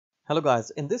Hello guys,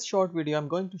 in this short video I'm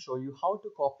going to show you how to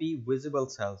copy visible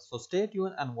cells. So stay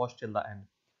tuned and watch till the end.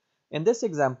 In this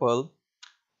example,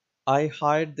 I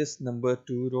hide this number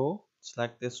 2 row,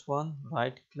 select this one,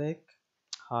 right click,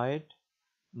 hide,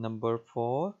 number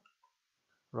 4,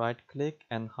 right click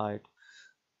and hide.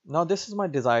 Now this is my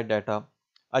desired data.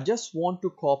 I just want to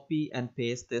copy and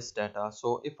paste this data.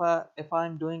 So if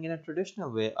I'm doing in a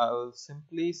traditional way, I will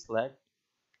simply select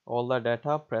all the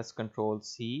data, press Ctrl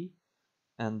C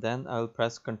and then I will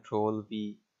press Ctrl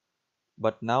V.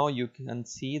 But now you can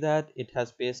see that it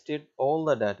has pasted all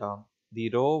the data. The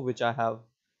row which I have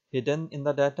hidden in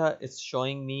the data is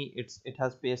showing me it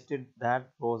has pasted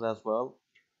that rows as well.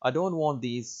 I don't want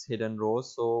these hidden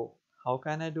rows, so how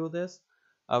can I do this?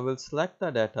 I will select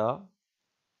the data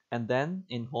and then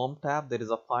in home tab there is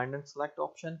a find and select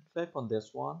option. Click on this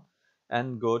one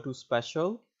and go to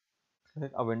special.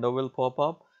 Click, a window will pop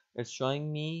up. It's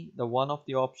showing me the one of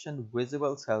the option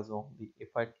visible cells only. If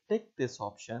I tick this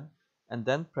option and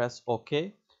then press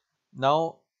OK,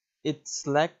 now it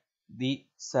select the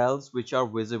cells which are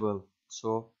visible.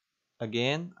 So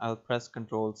again I'll press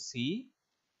Ctrl C,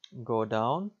 go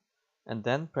down and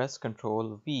then press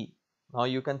Ctrl V. Now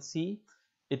you can see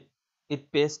it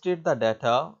it pasted the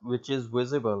data which is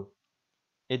visible.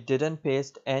 It didn't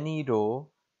paste any row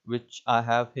which I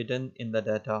have hidden in the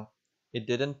data. It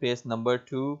didn't paste number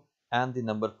 2 and the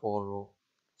number 4 row.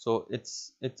 So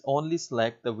it's only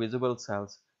select the visible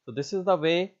cells. So this is the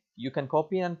way you can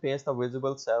copy and paste the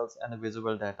visible cells and the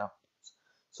visible data.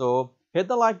 So hit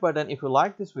the like button if you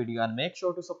like this video and make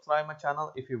sure to subscribe my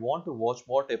channel if you want to watch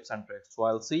more tips and tricks. So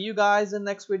I'll see you guys in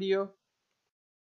next video.